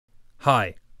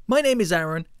Hi, my name is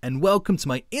Aaron and welcome to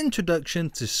my Introduction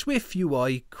to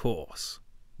SwiftUI course,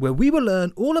 where we will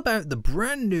learn all about the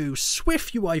brand new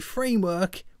SwiftUI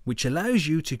framework which allows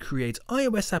you to create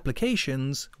iOS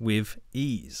applications with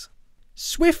ease.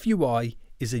 SwiftUI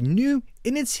is a new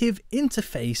innovative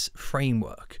interface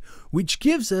framework which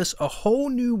gives us a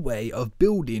whole new way of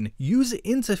building user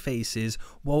interfaces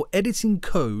while editing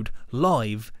code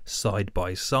live side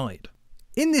by side.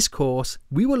 In this course,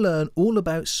 we will learn all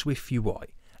about SwiftUI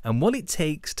and what it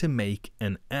takes to make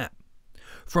an app.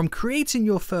 From creating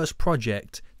your first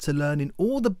project to learning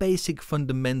all the basic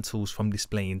fundamentals from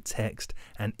displaying text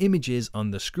and images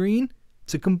on the screen,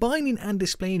 to combining and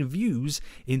displaying views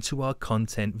into our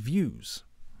content views.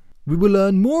 We will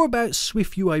learn more about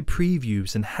SwiftUI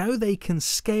previews and how they can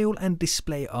scale and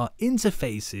display our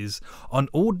interfaces on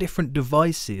all different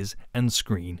devices and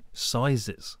screen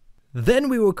sizes. Then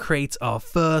we will create our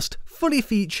first fully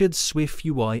featured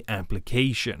SwiftUI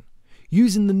application,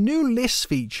 using the new lists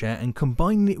feature and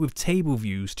combining it with table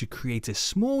views to create a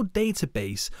small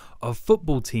database of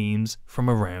football teams from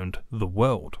around the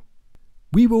world.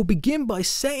 We will begin by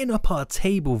setting up our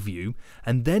table view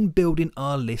and then building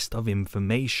our list of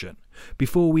information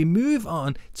before we move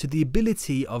on to the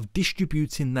ability of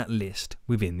distributing that list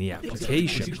within the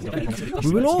application.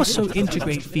 We will also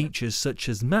integrate features such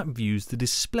as map views to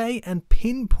display and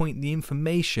pinpoint the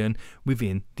information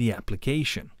within the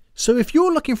application. So if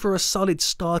you're looking for a solid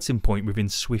starting point within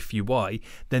SwiftUI,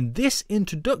 then this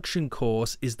introduction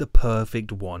course is the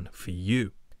perfect one for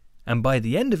you. And by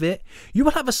the end of it, you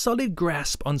will have a solid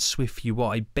grasp on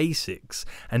SwiftUI basics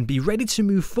and be ready to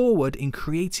move forward in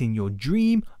creating your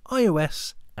dream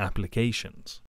iOS applications.